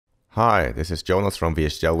Hi, this is Jonas from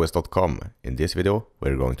VHDLwhiz.com. In this video,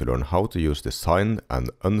 we're going to learn how to use the signed and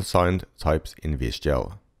unsigned types in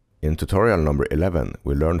VHDL. In tutorial number 11,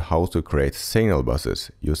 we learned how to create signal buses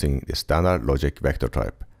using the standard logic vector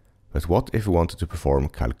type. But what if we wanted to perform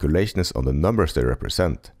calculations on the numbers they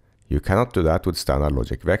represent? You cannot do that with standard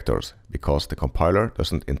logic vectors, because the compiler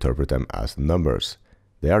doesn't interpret them as numbers.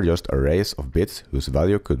 They are just arrays of bits whose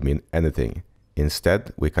value could mean anything.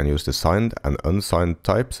 Instead, we can use the signed and unsigned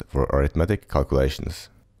types for arithmetic calculations.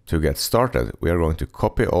 To get started, we are going to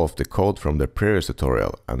copy all of the code from the previous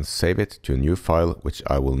tutorial and save it to a new file which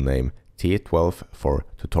I will name T12 for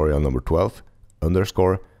tutorial number 12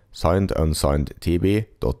 underscore signed unsigned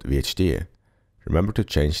tb.vhd. Remember to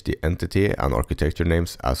change the entity and architecture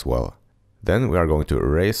names as well. Then we are going to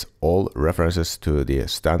erase all references to the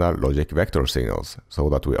standard logic vector signals so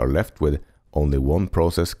that we are left with only one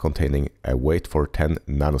process containing a wait for 10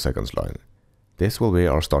 nanoseconds line. This will be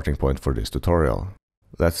our starting point for this tutorial.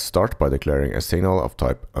 Let's start by declaring a signal of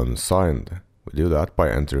type unsigned. We do that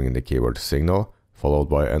by entering the keyword signal followed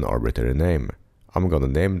by an arbitrary name. I'm gonna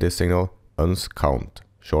name this signal unscount,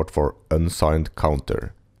 short for unsigned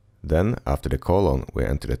counter. Then after the colon we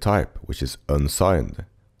enter the type, which is unsigned.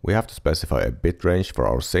 We have to specify a bit range for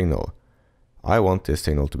our signal. I want this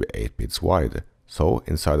signal to be 8 bits wide. So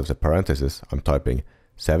inside of the parentheses, I'm typing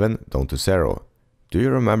 7 down to 0. Do you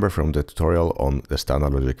remember from the tutorial on the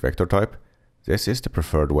standard logic vector type? This is the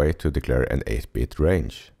preferred way to declare an 8-bit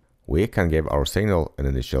range. We can give our signal an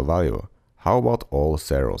initial value. How about all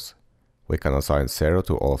zeros? We can assign 0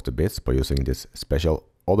 to all of the bits by using this special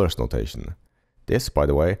others notation. This, by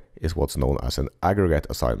the way, is what's known as an aggregate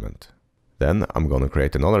assignment. Then I'm gonna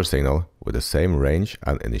create another signal with the same range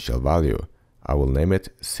and initial value. I will name it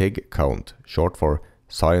SIGCount, short for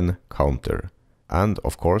sign counter. And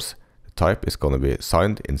of course, the type is gonna be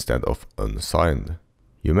signed instead of unsigned.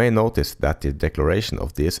 You may notice that the declaration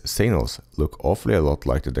of these signals look awfully a lot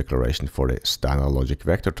like the declaration for the standard logic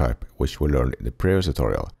vector type, which we learned in the previous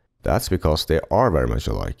tutorial. That's because they are very much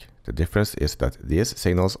alike. The difference is that these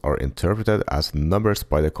signals are interpreted as numbers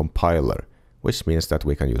by the compiler, which means that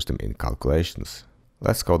we can use them in calculations.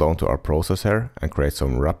 Let's go down to our process here and create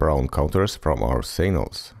some wraparound counters from our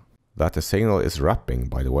signals. That the signal is wrapping,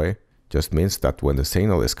 by the way, just means that when the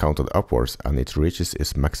signal is counted upwards and it reaches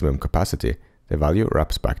its maximum capacity, the value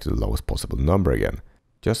wraps back to the lowest possible number again,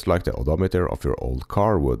 just like the odometer of your old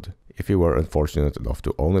car would, if you were unfortunate enough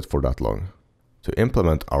to own it for that long. To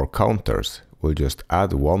implement our counters, we'll just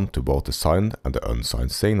add 1 to both the signed and the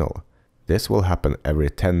unsigned signal. This will happen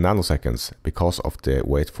every 10 nanoseconds because of the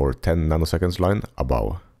wait for 10 nanoseconds line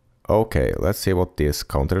above. Okay, let's see what these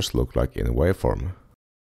counters look like in waveform.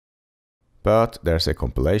 But there's a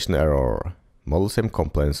compilation error. ModelSim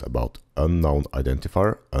complains about unknown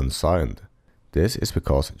identifier unsigned. This is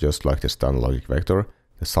because, just like the standard logic vector,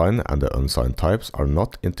 the signed and the unsigned types are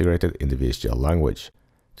not integrated in the VHDL language.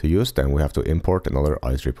 To use them, we have to import another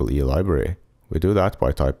IEEE library. We do that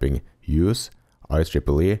by typing use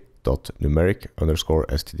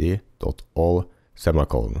IEEE.numeric_std.all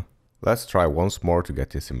semicolon. Let's try once more to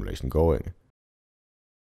get this simulation going.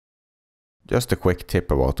 Just a quick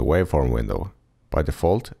tip about the waveform window. By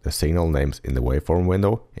default, the signal names in the waveform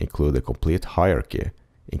window include a complete hierarchy,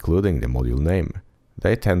 including the module name.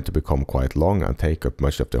 They tend to become quite long and take up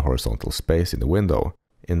much of the horizontal space in the window.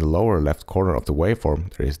 In the lower left corner of the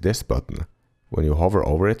waveform there is this button. When you hover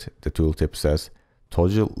over it, the tooltip says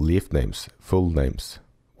Toggle leaf names, full names.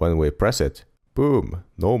 When we press it, boom,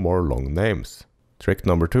 no more long names. Trick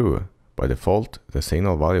number 2. By default, the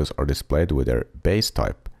signal values are displayed with their base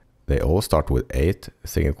type. They all start with 8,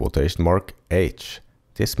 single quotation mark, H.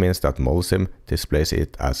 This means that ModelSim displays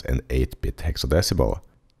it as an 8-bit hexadecimal.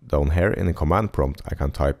 Down here in the command prompt I can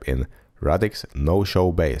type in radix no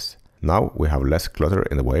show base. Now we have less clutter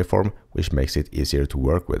in the waveform, which makes it easier to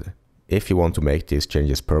work with. If you want to make these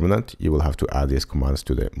changes permanent, you will have to add these commands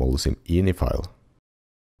to the ModelSim ini file.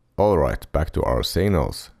 Alright, back to our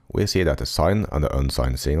signals. We see that the signed and the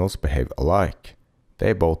unsigned signals behave alike.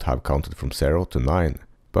 They both have counted from 0 to 9,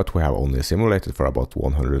 but we have only simulated for about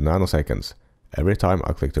 100 nanoseconds. Every time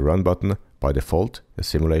I click the run button, by default, the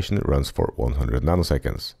simulation runs for 100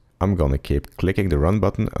 nanoseconds. I'm gonna keep clicking the run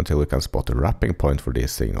button until we can spot the wrapping point for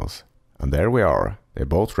these signals. And there we are. They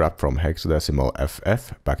both wrap from hexadecimal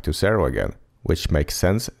FF back to 0 again, which makes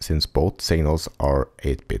sense since both signals are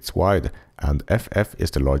 8 bits wide, and FF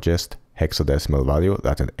is the largest hexadecimal value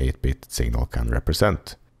that an 8-bit signal can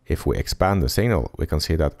represent. If we expand the signal, we can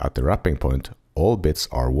see that at the wrapping point, all bits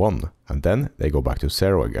are 1, and then they go back to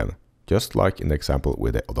 0 again, just like in the example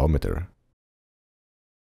with the odometer.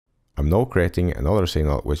 I'm now creating another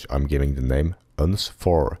signal which I'm giving the name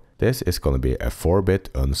uns4. This is going to be a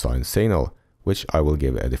 4-bit unsigned signal, which I will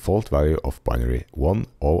give a default value of binary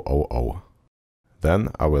 1000. Then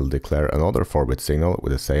I will declare another 4-bit signal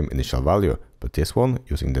with the same initial value, but this one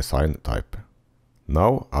using the signed type.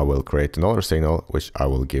 Now I will create another signal which I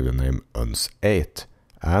will give the name uns8,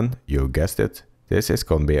 and you guessed it, this is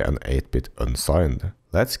going to be an 8-bit unsigned.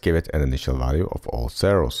 Let's give it an initial value of all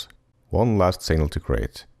zeros. One last signal to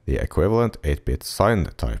create, the equivalent 8-bit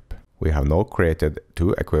signed type. We have now created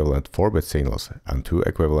 2 equivalent 4-bit signals and 2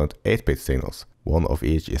 equivalent 8-bit signals. One of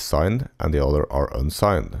each is signed and the other are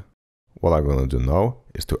unsigned. What I'm going to do now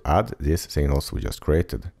is to add these signals we just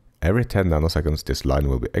created. Every 10 nanoseconds this line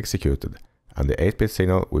will be executed, and the 8-bit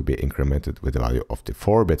signal will be incremented with the value of the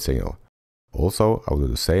 4-bit signal. Also, I will do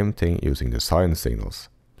the same thing using the signed signals.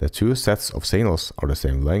 The 2 sets of signals are the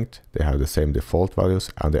same length, they have the same default values,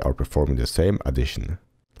 and they are performing the same addition.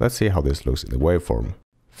 Let's see how this looks in the waveform.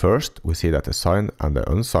 First, we see that the signed and the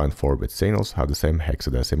unsigned 4-bit signals have the same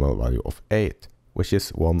hexadecimal value of 8, which is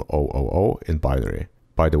 1000 in binary.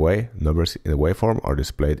 By the way, numbers in the waveform are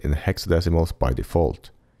displayed in hexadecimals by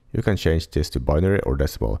default. You can change this to binary or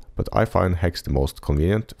decimal, but I find hex the most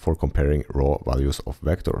convenient for comparing raw values of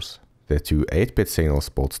vectors. The 2 8-bit signals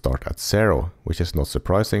both start at 0, which is not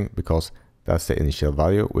surprising because that's the initial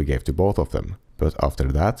value we gave to both of them. But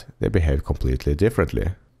after that, they behave completely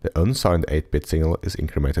differently. The unsigned 8-bit signal is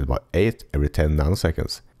incremented by 8 every 10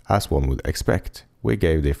 nanoseconds, as one would expect. We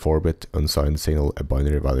gave the 4-bit unsigned signal a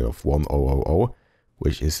binary value of 1000,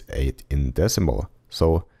 which is 8 in decimal,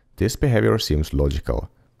 so this behavior seems logical.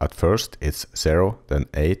 At first it's 0, then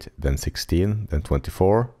 8, then 16, then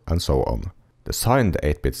 24, and so on. The signed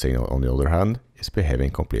 8-bit signal, on the other hand, is behaving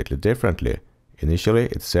completely differently. Initially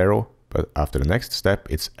it's 0, but after the next step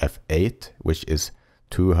it's F8, which is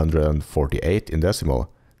 248 in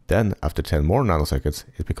decimal. Then after 10 more nanoseconds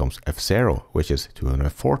it becomes F0, which is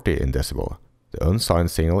 240 in decimal. The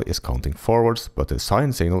unsigned signal is counting forwards, but the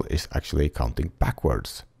signed signal is actually counting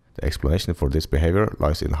backwards. The explanation for this behavior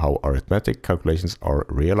lies in how arithmetic calculations are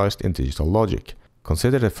realized in digital logic.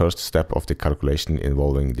 Consider the first step of the calculation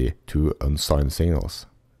involving the 2 unsigned signals.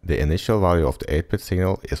 The initial value of the 8-bit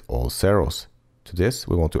signal is all zeros. To this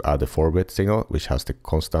we want to add a 4-bit signal which has the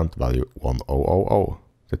constant value 1000.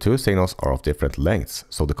 The 2 signals are of different lengths,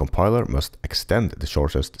 so the compiler must extend the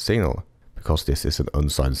shortest signal. Because this is an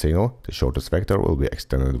unsigned signal, the shortest vector will be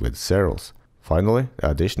extended with zeros. Finally, the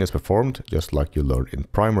addition is performed just like you learned in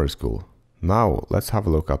primary school. Now, let's have a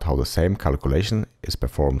look at how the same calculation is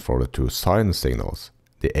performed for the 2 signed signals.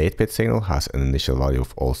 The 8-bit signal has an initial value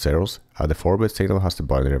of all zeros, and the 4-bit signal has the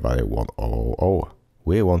binary value 1000.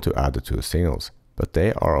 We want to add the 2 signals, but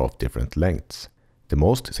they are of different lengths. The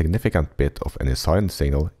most significant bit of any signed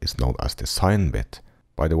signal is known as the sign bit.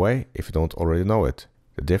 By the way, if you don't already know it,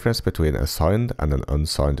 the difference between a signed and an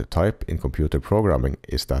unsigned type in computer programming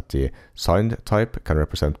is that the signed type can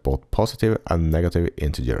represent both positive and negative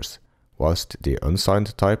integers, whilst the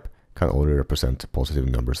unsigned type can only represent positive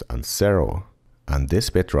numbers and 0. And this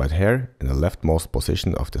bit right here, in the leftmost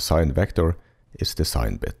position of the signed vector, is the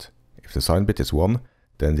sign bit. If the sign bit is 1,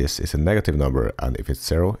 then this is a negative number, and if it's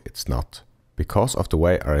 0, it's not. Because of the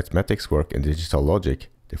way arithmetics work in digital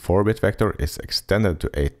logic, the 4-bit vector is extended to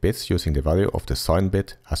 8 bits using the value of the sign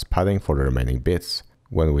bit as padding for the remaining bits.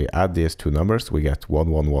 When we add these 2 numbers, we get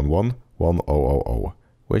 1111, 1000,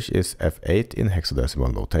 which is F8 in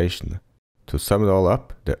hexadecimal notation. To sum it all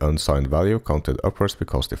up, the unsigned value counted upwards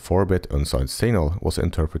because the 4-bit unsigned signal was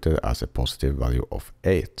interpreted as a positive value of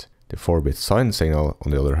 8. The 4-bit signed signal,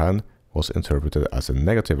 on the other hand, was interpreted as a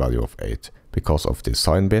negative value of 8 because of the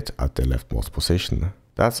sign bit at the leftmost position.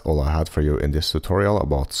 That's all I had for you in this tutorial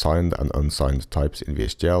about signed and unsigned types in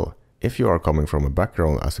VHDL. If you are coming from a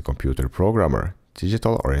background as a computer programmer,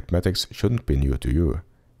 digital arithmetics shouldn't be new to you.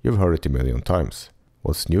 You've heard it a million times.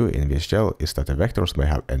 What's new in VHDL is that the vectors may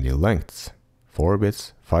have any lengths. 4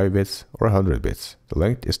 bits, 5 bits, or 100 bits. The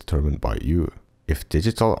length is determined by you. If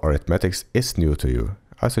digital arithmetics is new to you,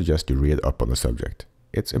 I suggest you read up on the subject.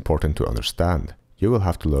 It's important to understand. You will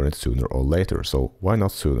have to learn it sooner or later, so why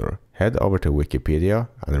not sooner? Head over to Wikipedia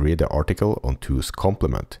and read the article on 2's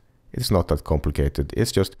complement. It's not that complicated,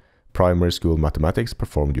 it's just primary school mathematics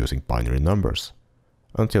performed using binary numbers.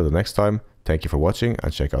 Until the next time, thank you for watching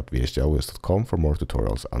and check out VHDLwhiz.com for more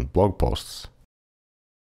tutorials and blog posts.